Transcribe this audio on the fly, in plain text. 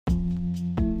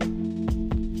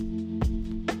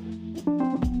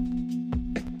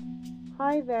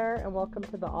Hi there, and welcome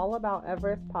to the All About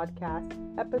Everest podcast,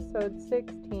 episode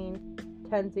 16,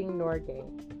 Tenzing Norgay.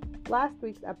 Last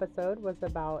week's episode was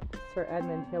about Sir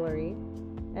Edmund Hillary,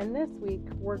 and this week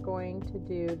we're going to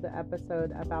do the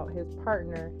episode about his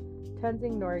partner,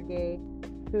 Tenzing Norgay,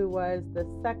 who was the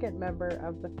second member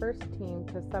of the first team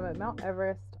to summit Mount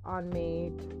Everest on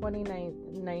May 29,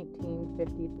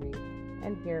 1953.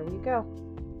 And here we go.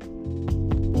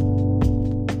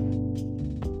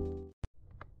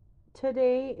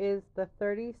 Today is the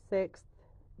 36th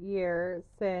year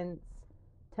since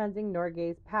Tenzing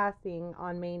Norgay's passing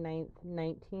on May 9th,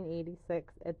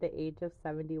 1986 at the age of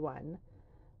 71.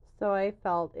 So I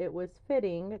felt it was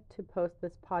fitting to post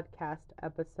this podcast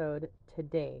episode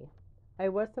today. I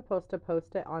was supposed to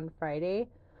post it on Friday,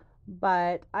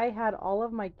 but I had all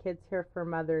of my kids here for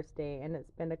Mother's Day, and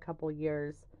it's been a couple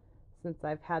years since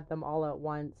I've had them all at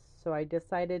once, so I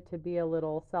decided to be a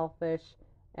little selfish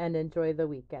and enjoy the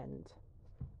weekend.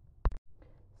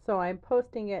 So I'm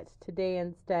posting it today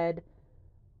instead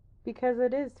because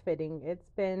it is fitting. It's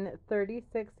been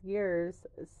 36 years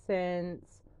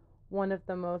since one of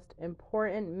the most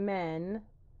important men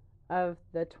of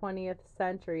the 20th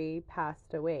century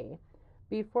passed away.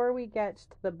 Before we get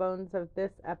to the bones of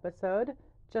this episode,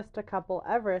 just a couple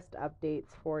Everest updates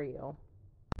for you.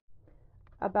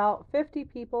 About 50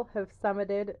 people have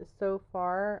summited so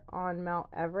far on Mount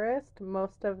Everest,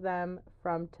 most of them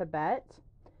from Tibet,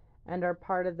 and are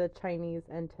part of the Chinese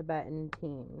and Tibetan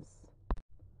teams.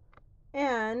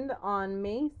 And on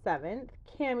May 7th,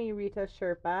 Cami Rita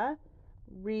Sherpa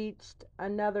reached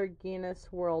another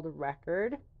Guinness World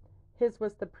Record. His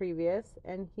was the previous,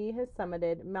 and he has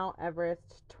summited Mount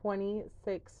Everest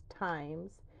 26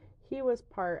 times. He was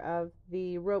part of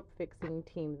the rope fixing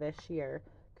team this year.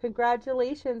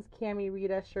 Congratulations, Cami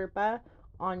Rita Sherpa,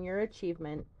 on your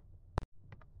achievement.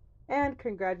 And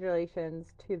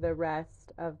congratulations to the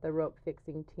rest of the rope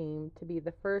fixing team to be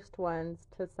the first ones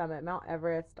to summit Mount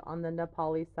Everest on the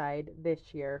Nepali side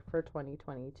this year for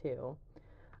 2022.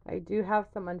 I do have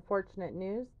some unfortunate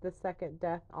news. The second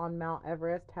death on Mount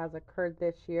Everest has occurred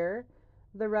this year.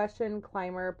 The Russian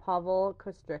climber Pavel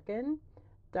Kostrikin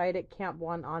died at Camp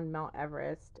 1 on Mount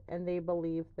Everest, and they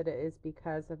believe that it is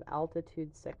because of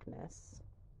altitude sickness.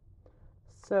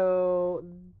 So,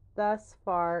 thus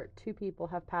far, 2 people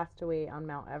have passed away on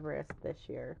Mount Everest this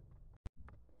year.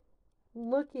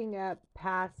 Looking at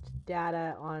past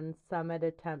data on summit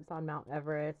attempts on Mount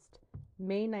Everest,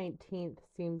 May 19th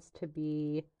seems to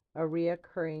be a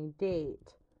reoccurring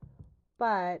date.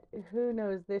 But who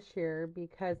knows this year,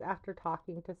 because after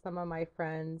talking to some of my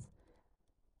friends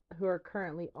who are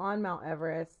currently on Mount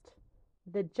Everest,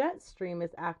 the jet stream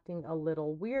is acting a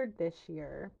little weird this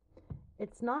year.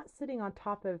 It's not sitting on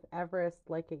top of Everest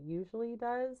like it usually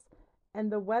does, and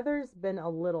the weather's been a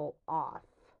little off.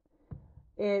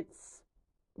 It's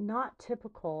not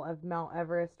typical of Mount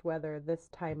Everest weather this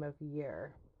time of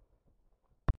year.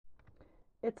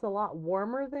 It's a lot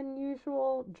warmer than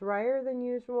usual, drier than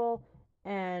usual,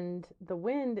 and the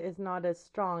wind is not as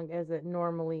strong as it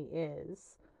normally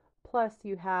is. Plus,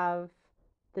 you have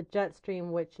the jet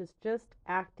stream, which is just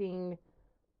acting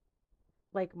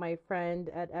like my friend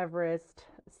at Everest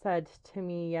said to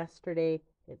me yesterday.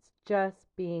 It's just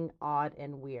being odd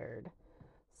and weird.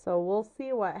 So we'll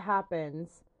see what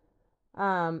happens.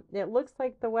 It looks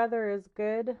like the weather is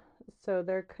good, so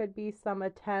there could be some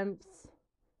attempts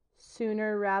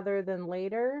sooner rather than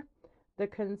later. The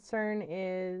concern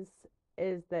is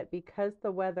that because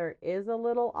the weather is a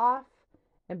little off,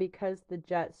 and because the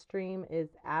jet stream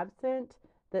is absent,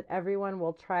 that everyone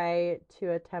will try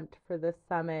to attempt for the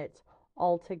summit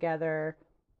all together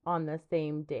on the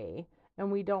same day. And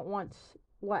we don't want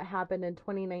what happened in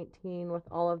 2019 with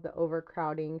all of the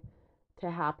overcrowding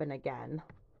to happen again.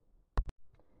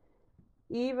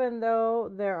 Even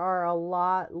though there are a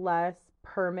lot less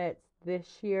permits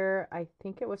this year, I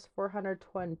think it was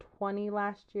 420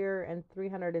 last year and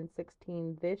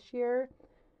 316 this year.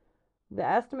 The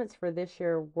estimates for this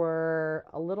year were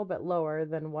a little bit lower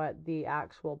than what the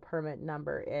actual permit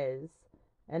number is.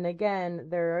 And again,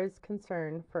 there is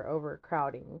concern for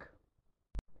overcrowding.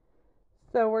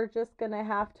 So we're just going to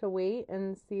have to wait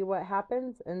and see what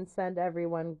happens and send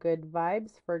everyone good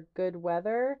vibes for good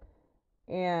weather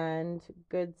and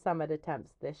good summit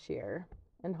attempts this year.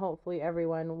 And hopefully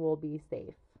everyone will be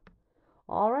safe.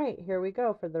 All right, here we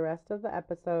go for the rest of the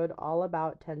episode all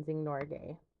about Tenzing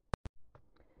Norgay.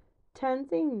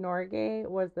 Tenzing Norgay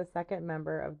was the second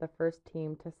member of the first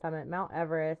team to summit Mount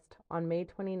Everest on May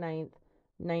 29th,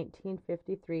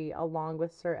 1953, along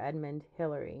with Sir Edmund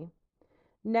Hillary.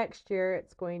 Next year,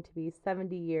 it's going to be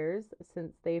 70 years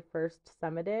since they first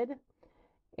summited,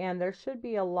 And there should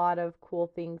be a lot of cool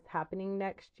things happening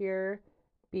next year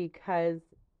because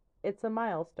it's a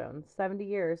milestone, 70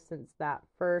 years since that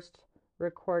first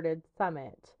recorded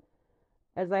summit.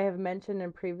 As I have mentioned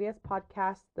in previous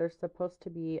podcasts, there's supposed to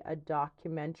be a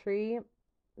documentary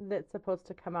that's supposed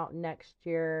to come out next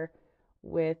year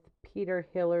with Peter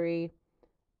Hillary,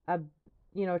 uh,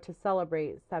 to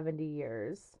celebrate 70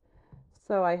 years.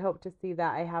 So I hope to see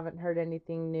that. I haven't heard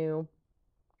anything new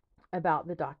about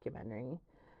the documentary.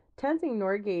 Tenzing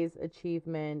Norgay's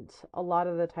achievement a lot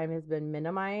of the time has been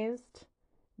minimized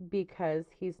because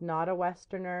he's not a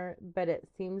Westerner, but it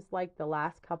seems like the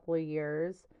last couple of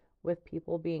years, with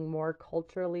people being more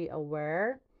culturally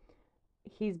aware,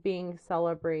 he's being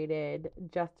celebrated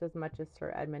just as much as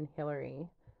Sir Edmund Hillary,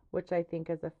 which I think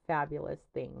is a fabulous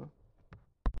thing.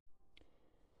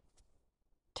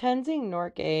 Tenzing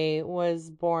Norgay was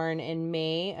born in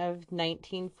May of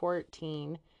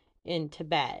 1914 in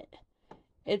Tibet.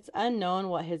 It's unknown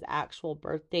what his actual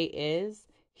birthday is.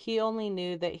 He only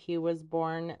knew that he was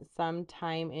born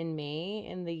sometime in May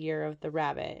in the year of the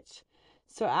rabbit.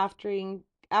 So after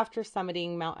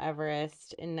summiting Mount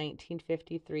Everest in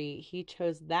 1953, he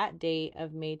chose that date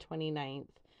of May 29th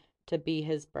to be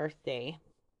his birthday.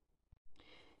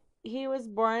 He was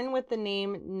born with the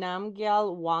name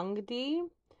Namgyal Wangdi,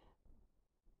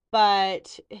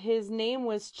 but his name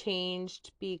was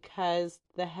changed because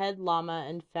the head lama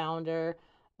and founder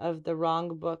of the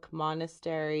Rongbuk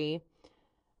Monastery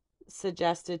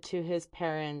suggested to his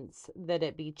parents that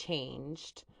it be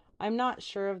changed. I'm not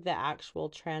sure of the actual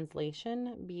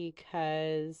translation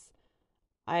because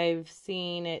I've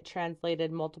seen it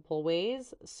translated multiple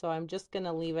ways, so I'm just going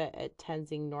to leave it at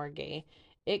Tenzing Norgay.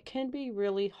 It can be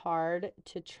really hard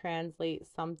to translate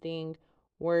something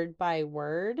word by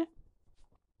word,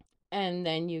 and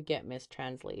then you get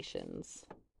mistranslations.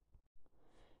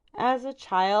 As a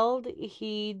child,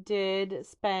 he did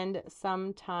spend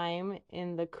some time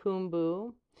in the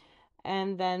Khumbu,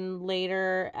 and then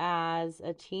later as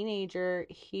a teenager,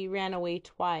 he ran away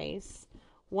twice,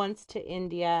 once to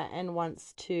India and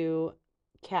once to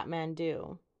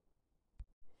Kathmandu.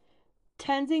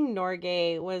 Tenzing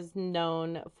Norgay was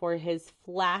known for his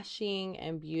flashing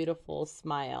and beautiful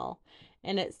smile,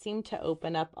 and it seemed to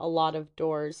open up a lot of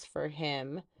doors for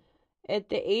him. At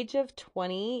the age of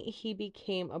 20, he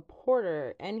became a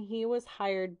porter, and he was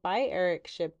hired by Eric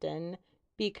Shipton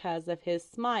because of his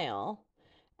smile.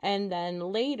 And then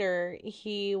later,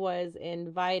 he was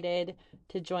invited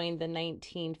to join the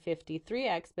 1953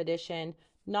 expedition,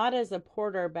 not as a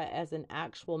porter, but as an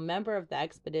actual member of the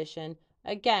expedition,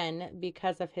 again,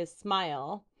 because of his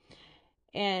smile.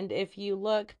 And if you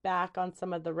look back on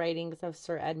some of the writings of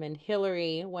Sir Edmund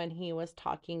Hillary, when he was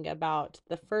talking about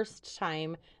the first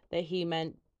time that he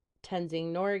met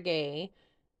Tenzing Norgay,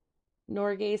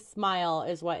 Norgay's smile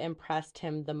is what impressed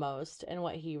him the most, and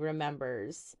what he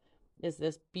remembers is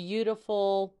this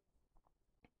beautiful,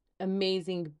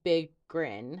 amazing big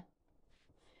grin.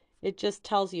 It just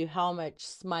tells you how much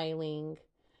smiling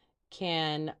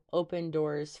can open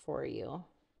doors for you.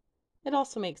 It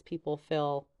also makes people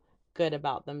feel good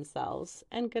about themselves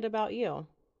and good about you.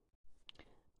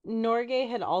 Norgay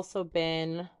had also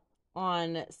been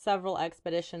on several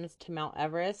expeditions to Mount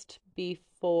Everest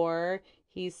before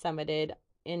he summited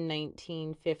in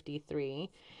 1953.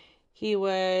 He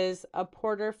was a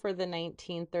porter for the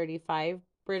 1935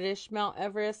 British Mount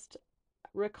Everest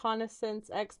reconnaissance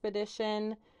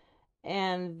expedition,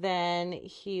 and then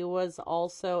he was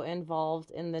also involved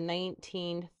in the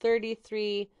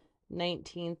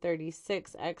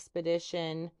 1936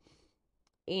 expedition,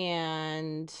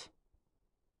 and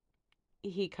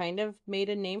he kind of made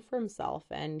a name for himself,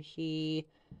 and he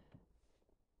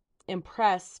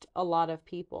impressed a lot of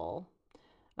people.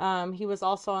 He was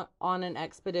also on an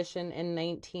expedition in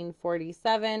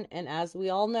 1947, and as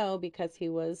we all know, because he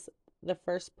was the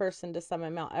first person to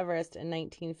summit Mount Everest in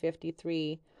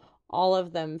 1953, all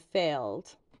of them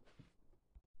failed.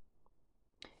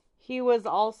 He was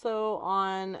also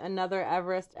on another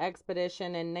Everest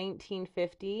expedition in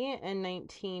 1950 and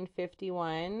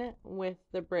 1951 with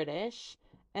the British,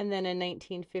 and then in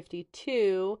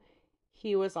 1952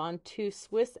 he was on two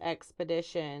Swiss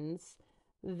expeditions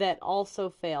that also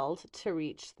failed to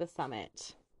reach the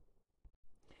summit.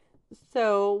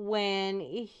 So when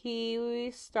he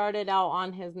started out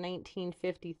on his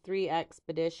 1953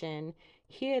 expedition,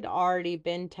 he had already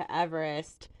been to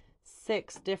Everest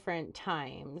 6 different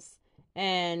times.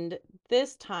 And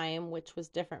this time, which was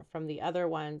different from the other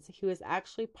ones, he was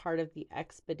actually part of the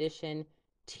expedition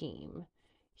team.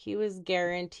 He was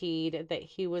guaranteed that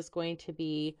he was going to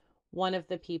be one of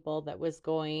the people that was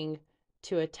going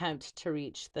to attempt to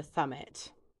reach the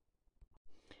summit.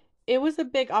 it was a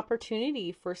big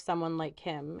opportunity for someone like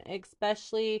him,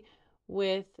 especially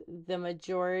with the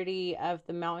majority of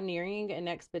the mountaineering and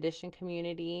expedition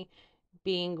community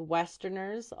being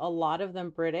Westerners, a lot of them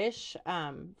British,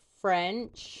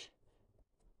 French,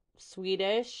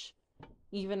 Swedish,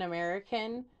 even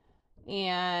American.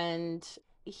 And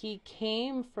he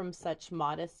came from such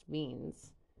modest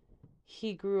means.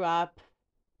 He grew up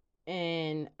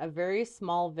in a very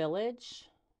small village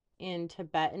in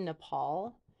Tibet and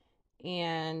Nepal,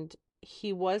 and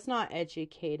he was not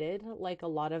educated like a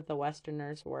lot of the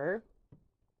Westerners were.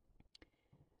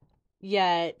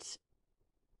 Yet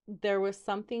there was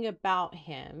something about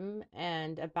him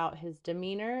and about his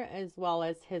demeanor, as well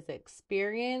as his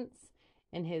experience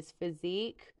and his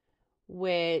physique,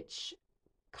 which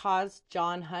caused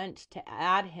John Hunt to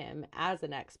add him as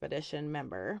an expedition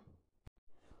member.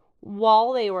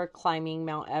 While they were climbing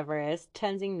Mount Everest,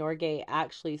 Tenzing Norgay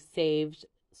actually saved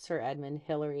Sir Edmund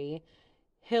Hillary.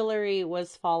 Hillary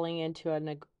was falling into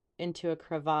a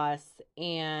crevasse,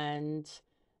 and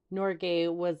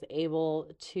Norgay was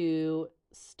able to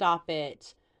stop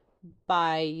it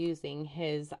by using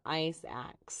his ice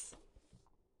axe.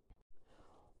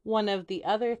 One of the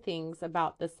other things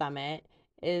about the summit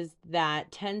is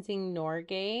that Tenzing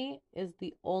Norgay is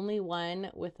the only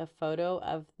one with a photo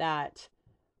of that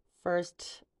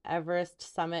first Everest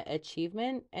summit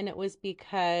achievement, and it was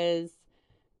because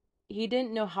he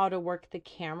didn't know how to work the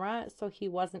camera, so he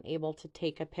wasn't able to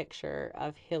take a picture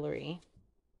of Hillary.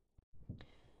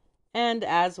 And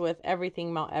as with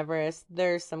everything Mount Everest,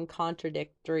 there's some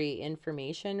contradictory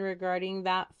information regarding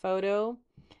that photo,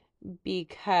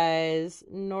 because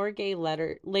Norgay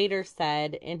later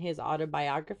said in his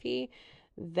autobiography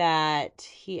that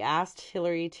he asked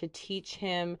Hillary to teach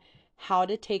him how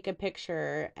to take a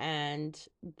picture, and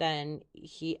then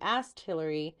he asked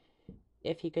Hillary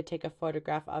if he could take a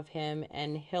photograph of him,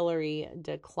 and Hillary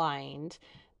declined.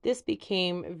 This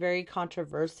became very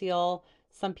controversial.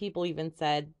 Some people even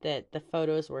said that the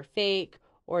photos were fake,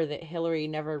 or that Hillary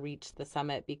never reached the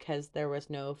summit because there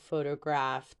was no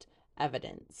photographed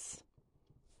evidence.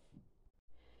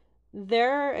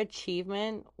 Their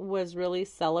achievement was really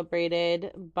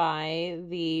celebrated by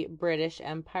the British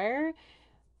Empire.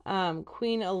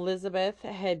 Queen Elizabeth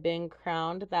had been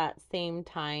crowned that same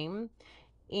time,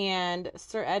 and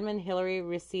Sir Edmund Hillary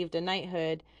received a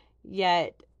knighthood,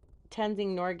 yet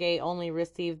Tenzing Norgay only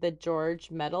received the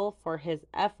George Medal for his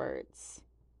efforts.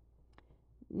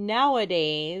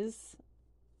 Nowadays,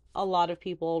 a lot of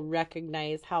people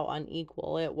recognize how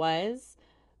unequal it was,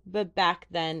 but back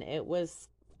then it was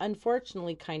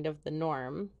unfortunately kind of the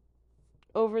norm.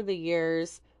 Over the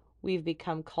years, we've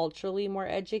become culturally more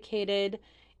educated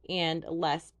and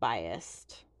less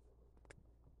biased.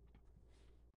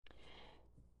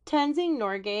 Tenzing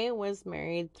Norgay was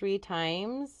married 3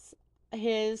 times.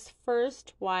 His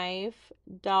first wife,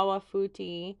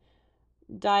 Dawafuti,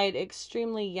 died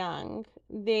extremely young.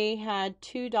 They had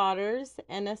 2 daughters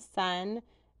and a son,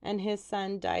 and his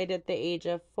son died at the age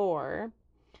of 4.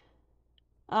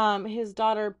 His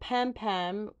daughter Pem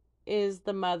Pem is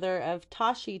the mother of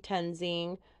Tashi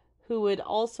Tenzing, who would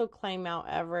also climb Mount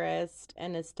Everest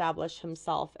and establish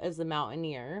himself as a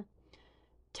mountaineer.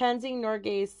 Tenzing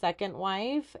Norgay's second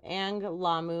wife, Ang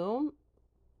Lamu,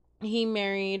 he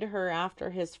married her after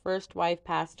his first wife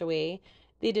passed away.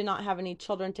 They did not have any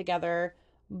children together,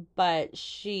 but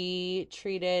she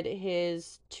treated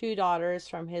his 2 daughters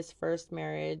from his first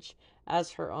marriage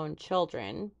as her own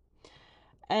children.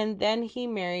 And then he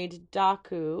married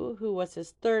Daku, who was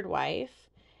his third wife,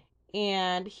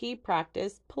 and he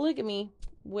practiced polygamy,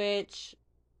 which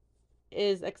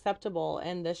is acceptable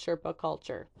in the Sherpa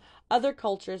culture. Other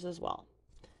cultures as well.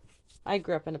 I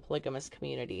grew up in a polygamous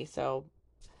community, so,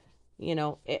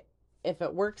 if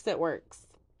it works, it works.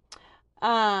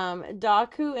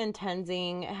 Daku and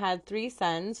Tenzing had 3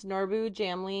 sons, Norbu,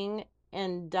 Jamling,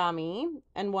 and Dami,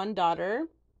 and 1 daughter.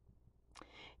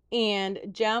 And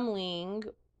Jamling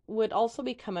would also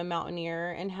become a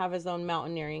mountaineer and have his own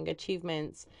mountaineering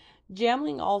achievements.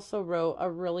 Jamling also wrote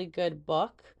a really good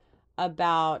book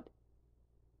about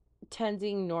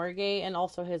Tenzing Norgay and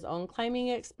also his own climbing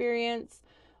experience,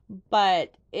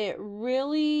 but it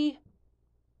really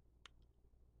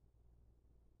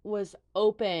was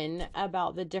open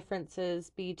about the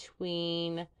differences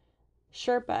between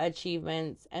Sherpa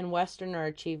achievements and Westerner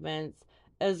achievements,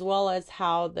 as well as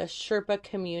how the Sherpa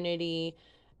community,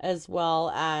 as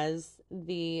well as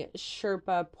the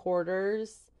Sherpa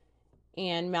porters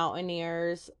and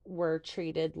mountaineers, were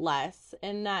treated less.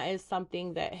 And that is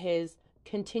something that has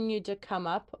continued to come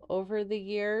up over the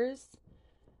years,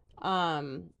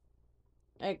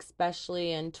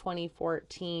 especially in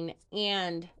 2014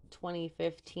 and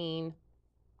 2015,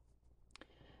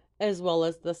 as well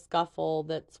as the scuffle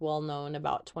that's well known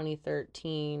about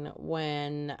 2013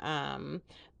 when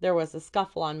there was a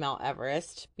scuffle on Mount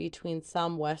Everest between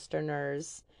some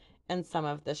Westerners and some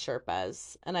of the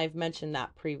Sherpas. And I've mentioned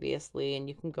that previously, and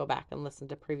you can go back and listen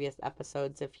to previous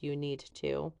episodes if you need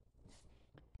to.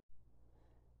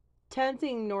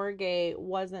 Tenzing Norgay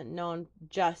wasn't known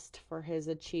just for his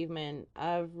achievement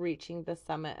of reaching the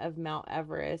summit of Mount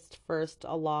Everest first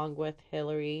along with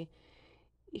Hillary.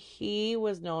 He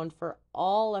was known for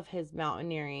all of his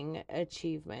mountaineering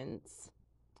achievements,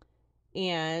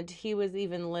 and he was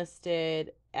even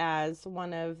listed as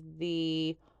one of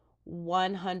the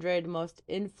 100 most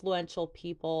influential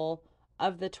people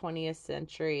of the 20th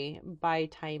century by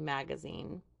Time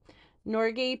magazine.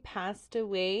 Norgay passed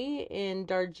away in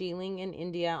Darjeeling in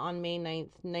India on May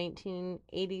 9th,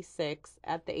 1986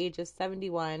 at the age of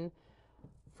 71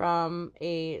 from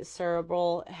a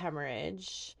cerebral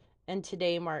hemorrhage, and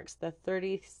today marks the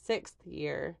 36th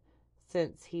year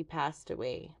since he passed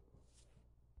away.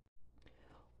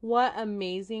 What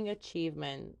amazing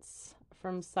achievements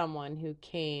from someone who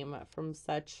came from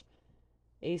such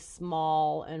a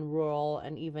small and rural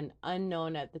and even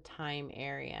unknown at the time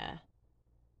area.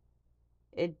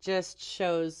 It just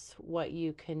shows what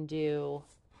you can do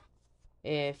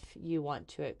if you want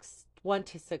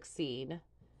to succeed.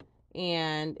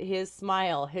 And his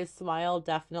smile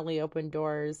definitely opened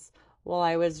doors. While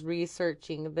I was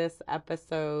researching this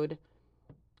episode,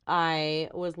 I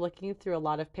was looking through a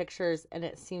lot of pictures, and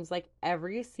it seems like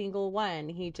every single one,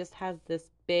 he just has this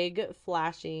big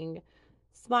flashing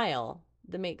smile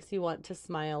that makes you want to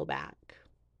smile back.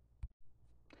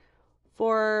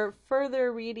 For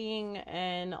further reading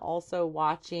and also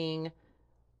watching,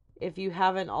 if you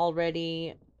haven't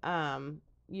already,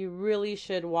 you really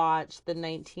should watch the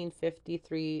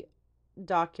 1953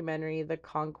 documentary, The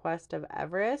Conquest of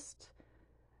Everest.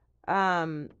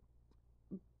 But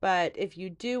if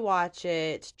you do watch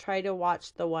it, try to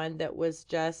watch the one that was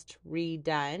just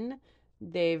redone.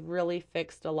 They've really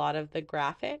fixed a lot of the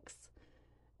graphics,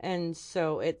 and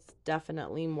so it's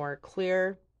definitely more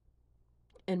clear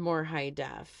and more high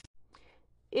def.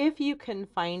 If you can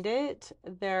find it,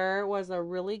 there was a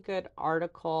really good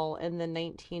article in the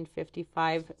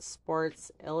 1955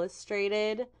 Sports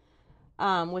Illustrated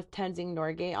with Tenzing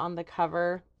Norgay on the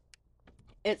cover.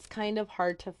 It's kind of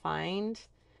hard to find,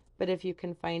 but if you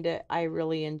can find it, I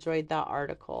really enjoyed that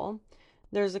article.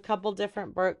 There's a couple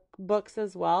different books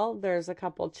as well. There's a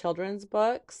couple children's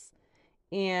books,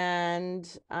 and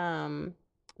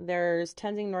there's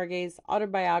Tenzing Norgay's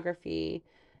autobiography,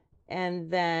 and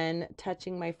then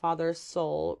Touching My Father's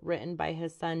Soul, written by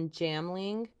his son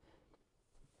Jamling.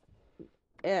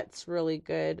 It's really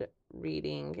good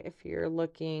reading if you're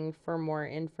looking for more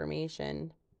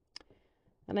information.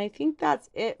 And I think that's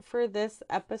it for this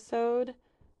episode.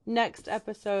 Next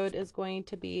episode is going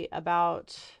to be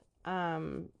about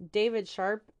David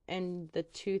Sharp and the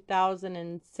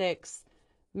 2006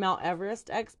 Mount Everest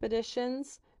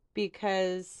expeditions,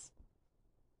 because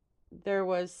there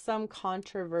was some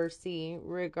controversy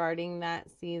regarding that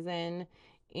season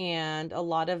and a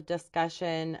lot of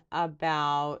discussion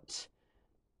about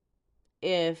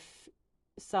if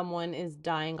someone is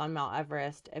dying on Mount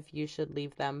Everest, if you should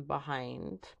leave them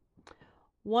behind.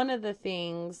 One of the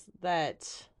things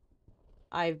that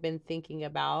I've been thinking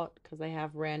about, because I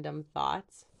have random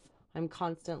thoughts, I'm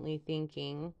constantly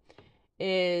thinking,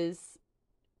 is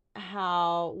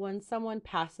how when someone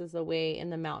passes away in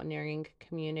the mountaineering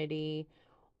community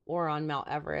or on Mount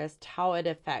Everest, how it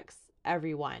affects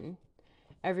everyone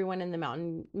in the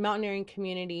mountaineering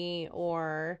community,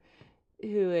 or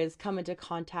who has come into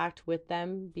contact with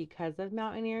them because of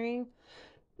mountaineering.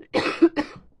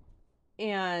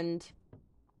 And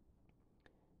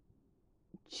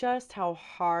just how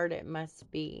hard it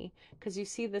must be, because you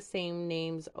see the same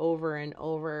names over and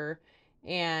over,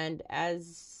 and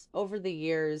as over the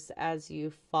years, as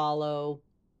you follow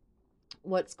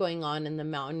what's going on in the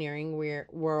mountaineering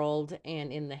world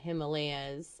and in the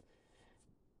Himalayas,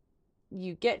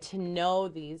 you get to know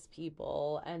these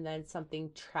people, and then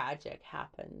something tragic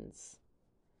happens.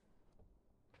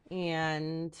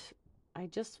 And I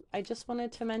just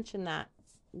wanted to mention that,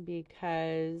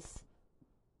 because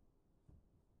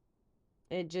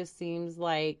it just seems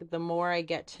like the more I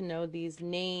get to know these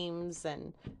names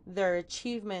and their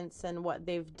achievements and what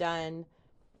they've done,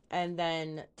 and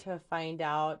then to find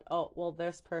out, oh, well,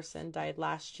 this person died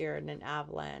last year in an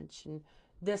avalanche, and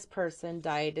this person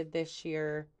died this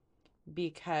year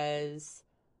because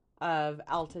of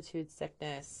altitude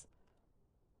sickness.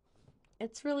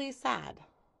 It's really sad.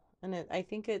 And I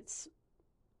think it's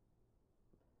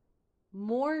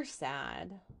more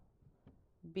sad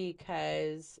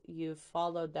because you've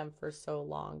followed them for so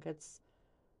long. It's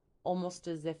almost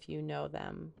as if you know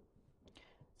them.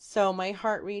 So my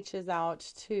heart reaches out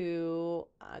to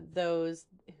those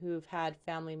who've had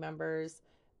family members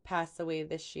pass away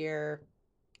this year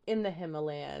in the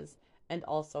Himalayas and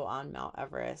also on Mount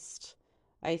Everest.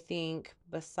 I think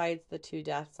besides the 2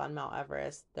 deaths on Mount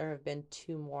Everest, there have been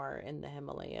 2 more in the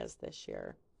Himalayas this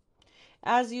year.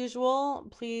 As usual,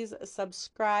 please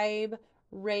subscribe,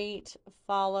 rate,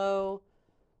 follow,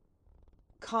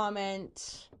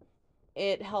 comment.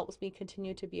 It helps me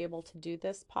continue to be able to do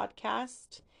this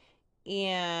podcast.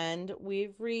 And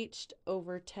we've reached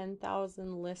over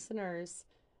 10,000 listeners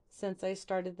since I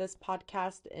started this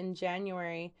podcast in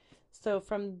January. So,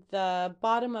 from the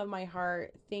bottom of my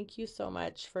heart, thank you so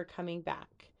much for coming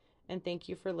back. And thank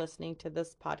you for listening to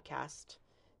this podcast.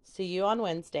 See you on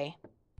Wednesday.